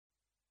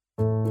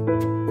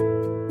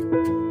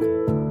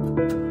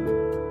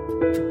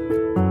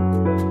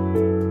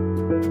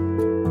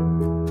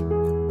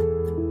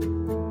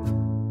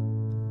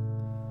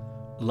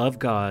Love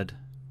God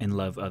and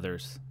love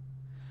others.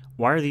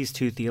 Why are these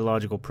two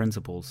theological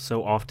principles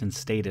so often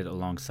stated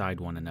alongside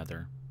one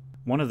another?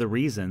 One of the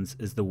reasons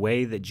is the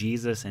way that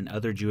Jesus and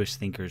other Jewish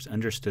thinkers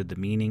understood the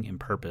meaning and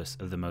purpose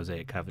of the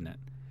Mosaic Covenant.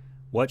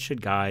 What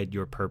should guide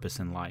your purpose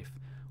in life?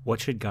 What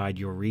should guide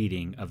your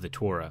reading of the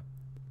Torah?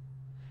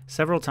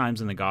 Several times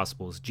in the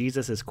Gospels,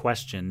 Jesus is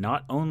questioned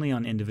not only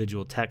on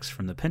individual texts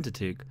from the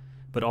Pentateuch,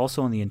 but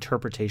also on the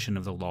interpretation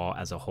of the law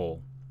as a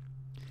whole.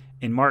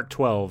 In Mark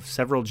 12,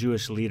 several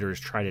Jewish leaders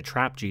try to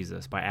trap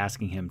Jesus by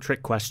asking him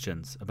trick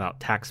questions about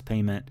tax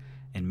payment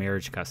and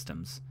marriage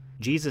customs.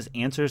 Jesus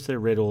answers their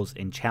riddles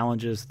and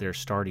challenges their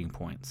starting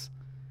points.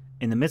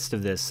 In the midst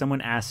of this, someone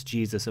asks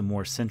Jesus a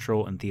more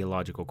central and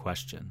theological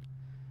question.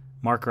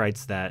 Mark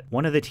writes that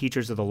one of the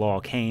teachers of the law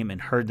came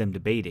and heard them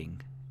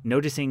debating.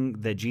 Noticing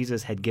that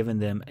Jesus had given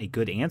them a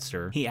good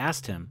answer, he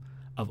asked him,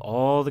 "Of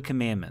all the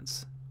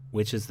commandments,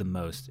 which is the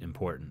most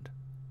important?"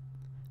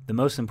 "The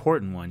most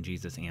important one,"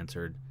 Jesus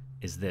answered,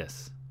 "is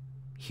this: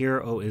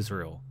 Hear, O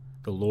Israel,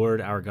 the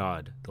Lord our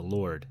God, the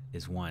Lord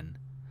is one.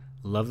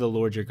 Love the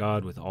Lord your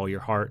God with all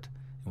your heart,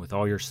 and with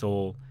all your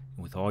soul,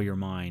 and with all your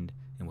mind,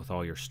 and with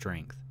all your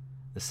strength.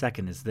 The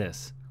second is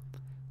this: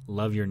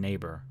 love your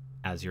neighbor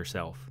as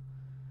yourself.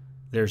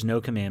 There is no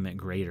commandment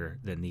greater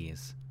than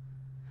these."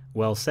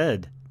 "Well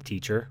said,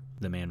 teacher,"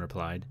 the man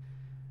replied.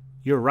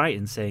 "You're right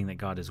in saying that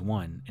God is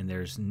one, and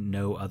there is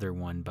no other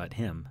one but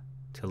him.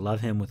 To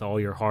love him with all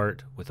your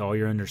heart, with all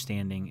your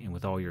understanding, and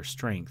with all your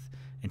strength,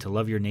 and to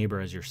love your neighbor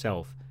as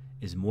yourself,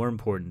 is more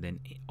important than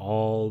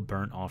all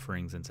burnt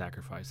offerings and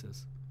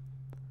sacrifices."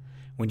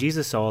 When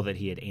Jesus saw that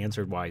he had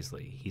answered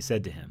wisely, he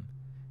said to him,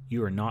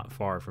 "You are not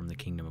far from the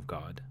kingdom of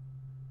God."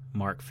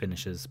 Mark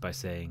finishes by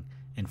saying,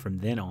 "And from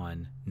then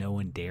on, no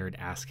one dared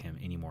ask him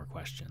any more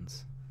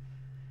questions."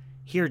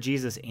 Here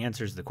Jesus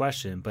answers the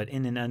question, but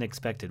in an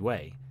unexpected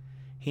way.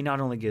 He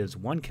not only gives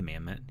one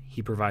commandment,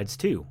 he provides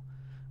two.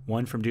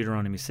 One from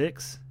Deuteronomy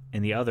 6,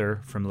 and the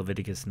other from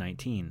Leviticus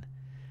 19.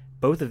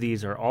 Both of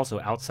these are also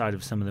outside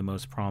of some of the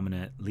most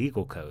prominent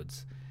legal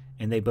codes,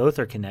 and they both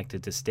are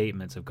connected to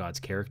statements of God's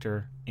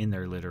character in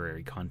their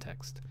literary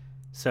context.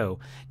 So,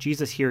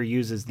 Jesus here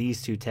uses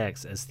these two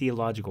texts as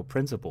theological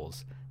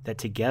principles that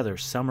together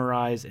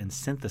summarize and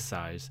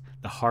synthesize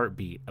the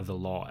heartbeat of the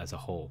law as a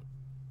whole.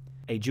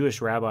 A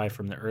Jewish rabbi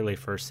from the early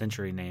 1st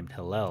century named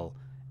Hillel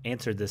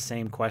answered this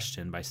same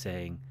question by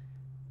saying,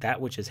 "That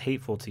which is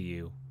hateful to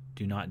you,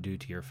 do not do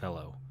to your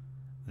fellow.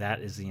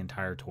 That is the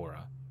entire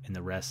Torah, and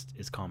the rest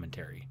is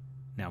commentary.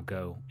 Now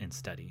go and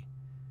study."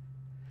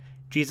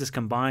 Jesus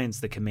combines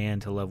the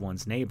command to love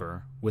one's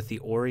neighbor with the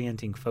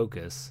orienting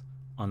focus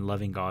on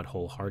loving God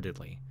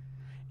wholeheartedly.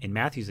 In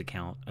Matthew's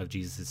account of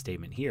Jesus'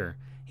 statement here,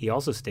 he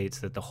also states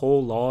that the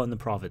whole law and the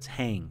prophets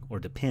hang or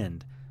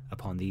depend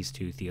upon these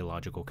two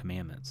theological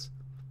commandments.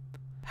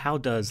 How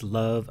does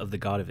love of the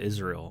God of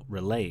Israel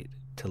relate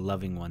to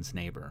loving one's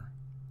neighbor?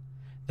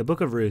 The book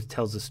of Ruth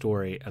tells the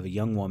story of a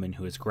young woman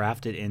who is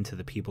grafted into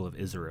the people of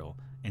Israel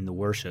in the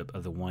worship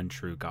of the one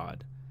true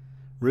God.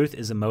 Ruth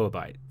is a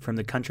Moabite from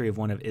the country of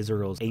one of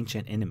Israel's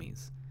ancient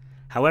enemies.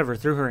 However,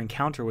 through her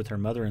encounter with her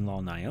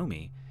mother-in-law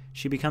Naomi,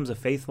 she becomes a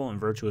faithful and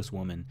virtuous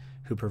woman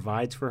who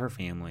provides for her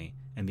family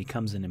and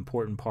becomes an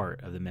important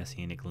part of the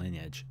messianic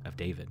lineage of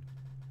David.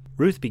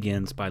 Ruth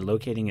begins by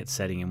locating its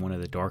setting in one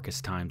of the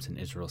darkest times in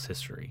Israel's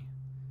history.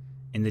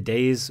 In the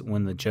days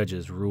when the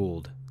judges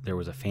ruled, there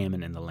was a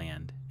famine in the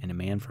land, and a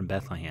man from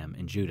Bethlehem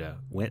in Judah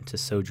went to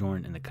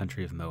sojourn in the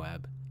country of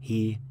Moab,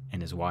 he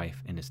and his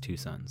wife and his 2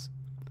 sons.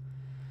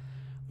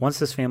 Once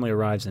this family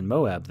arrives in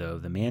Moab, though,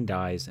 the man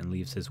dies and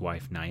leaves his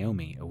wife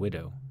Naomi a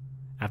widow.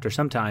 After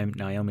some time,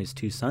 Naomi's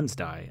 2 sons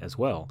die as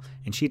well,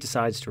 and she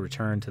decides to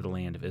return to the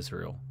land of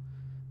Israel.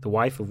 The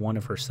wife of one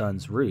of her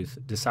sons, Ruth,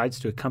 decides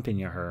to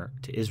accompany her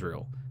to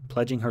Israel,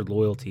 pledging her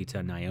loyalty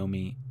to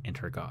Naomi and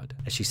her God.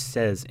 As she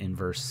says in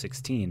verse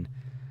 16,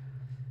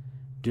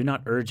 "Do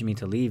not urge me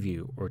to leave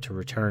you or to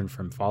return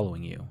from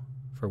following you,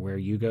 for where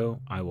you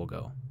go, I will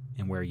go,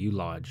 and where you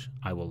lodge,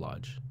 I will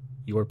lodge.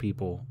 Your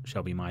people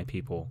shall be my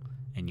people,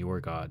 and your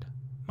God,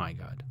 my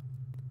God."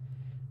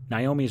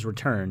 Naomi's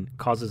return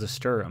causes a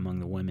stir among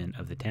the women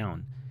of the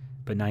town,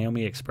 but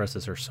Naomi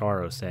expresses her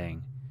sorrow,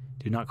 saying,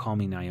 "Do not call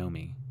me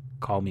Naomi,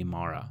 call me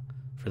Mara,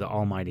 for the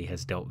Almighty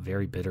has dealt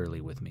very bitterly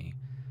with me.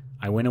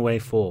 I went away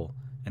full,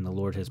 and the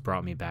Lord has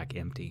brought me back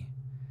empty.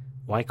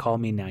 Why call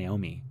me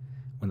Naomi,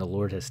 when the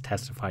Lord has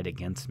testified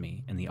against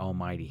me, and the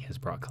Almighty has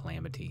brought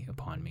calamity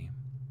upon me?"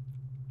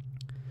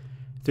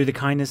 Through the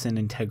kindness and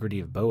integrity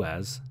of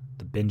Boaz,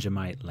 the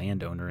Benjamite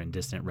landowner and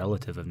distant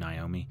relative of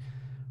Naomi,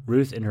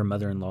 Ruth and her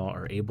mother-in-law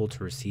are able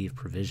to receive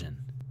provision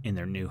in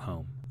their new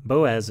home.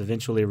 Boaz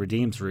eventually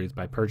redeems Ruth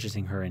by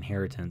purchasing her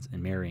inheritance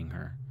and marrying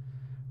her.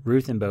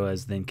 Ruth and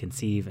Boaz then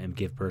conceive and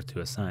give birth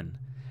to a son.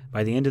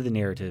 By the end of the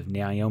narrative,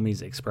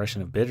 Naomi's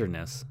expression of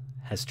bitterness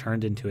has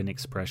turned into an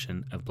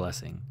expression of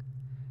blessing.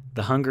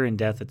 The hunger and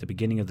death at the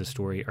beginning of the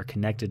story are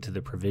connected to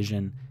the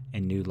provision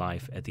and new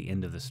life at the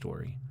end of the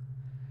story.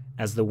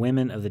 As the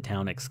women of the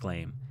town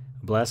exclaim,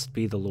 "Blessed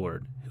be the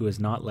Lord, who has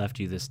not left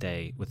you this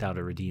day without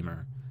a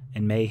redeemer,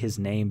 and may his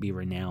name be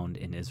renowned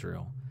in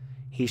Israel.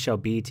 He shall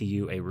be to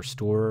you a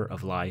restorer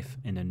of life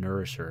and a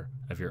nourisher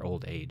of your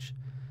old age.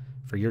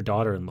 For your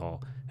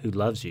daughter-in-law, who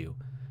loves you,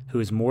 who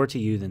is more to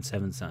you than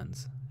 7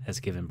 sons, has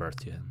given birth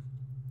to him."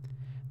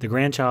 The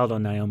grandchild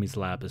on Naomi's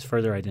lap is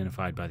further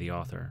identified by the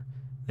author.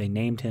 They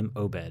named him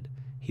Obed.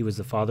 He was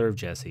the father of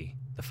Jesse,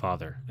 the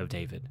father of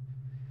David.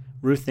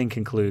 Ruth then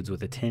concludes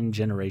with a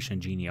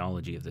 10-generation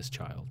genealogy of this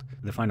child.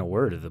 The final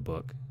word of the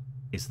book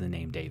is the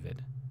name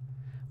David.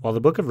 While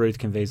the book of Ruth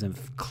conveys a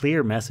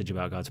clear message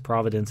about God's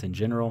providence in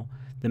general,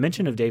 the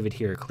mention of David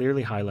here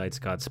clearly highlights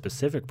God's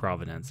specific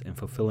providence in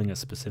fulfilling a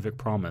specific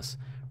promise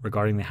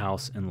regarding the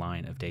house and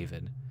line of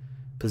David.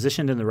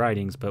 Positioned in the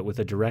writings, but with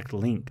a direct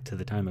link to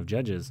the time of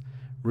Judges,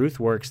 Ruth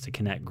works to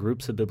connect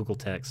groups of biblical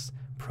texts,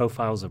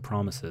 profiles of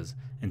promises,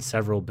 and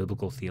several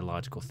biblical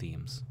theological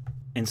themes.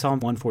 In Psalm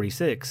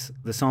 146,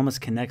 the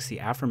psalmist connects the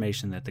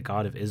affirmation that the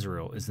God of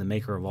Israel is the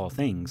maker of all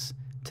things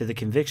to the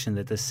conviction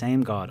that this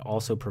same God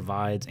also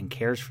provides and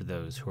cares for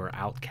those who are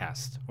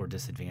outcast or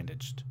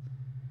disadvantaged.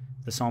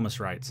 The psalmist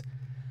writes,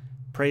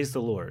 praise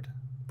the Lord,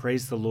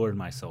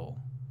 my soul.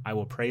 I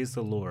will praise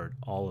the Lord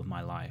all of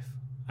my life.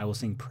 I will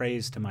sing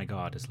praise to my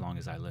God as long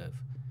as I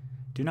live.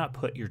 Do not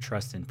put your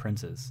trust in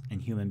princes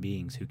and human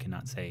beings who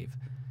cannot save.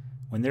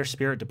 When their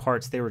spirit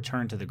departs, they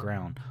return to the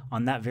ground.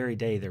 On that very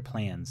day, their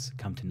plans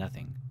come to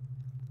nothing.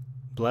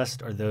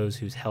 Blessed are those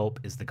whose help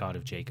is the God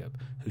of Jacob,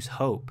 whose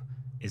hope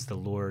is the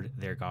Lord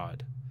their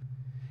God.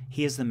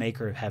 He is the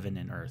maker of heaven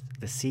and earth,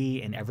 the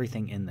sea and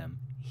everything in them.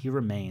 He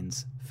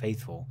remains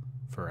faithful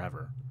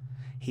forever.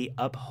 He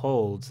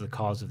upholds the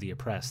cause of the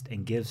oppressed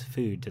and gives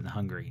food to the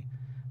hungry.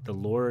 The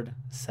Lord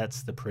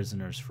sets the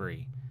prisoners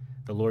free.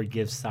 The Lord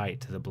gives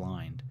sight to the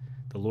blind.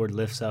 The Lord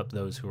lifts up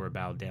those who are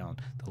bowed down.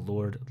 The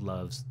Lord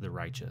loves the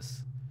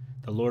righteous.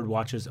 The Lord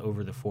watches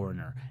over the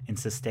foreigner and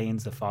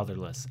sustains the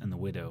fatherless and the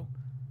widow,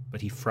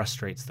 but he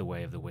frustrates the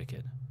way of the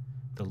wicked.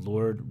 The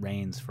Lord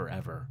reigns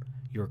forever.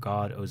 Your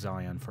God, O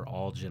Zion, for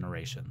all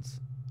generations.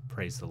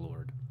 Praise the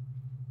Lord.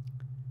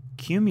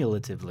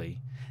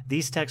 Cumulatively,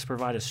 these texts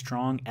provide a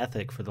strong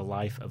ethic for the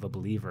life of a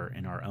believer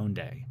in our own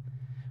day.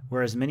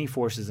 Whereas many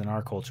forces in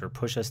our culture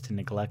push us to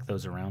neglect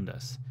those around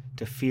us,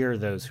 to fear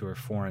those who are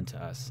foreign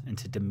to us, and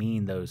to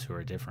demean those who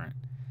are different,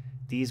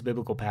 these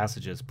biblical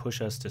passages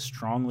push us to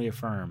strongly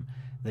affirm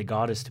that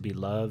God is to be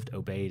loved,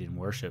 obeyed, and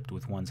worshipped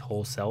with one's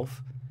whole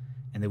self,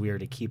 and that we are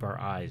to keep our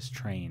eyes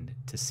trained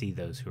to see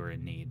those who are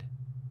in need.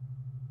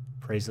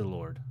 Praise the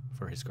Lord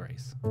for his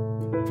grace.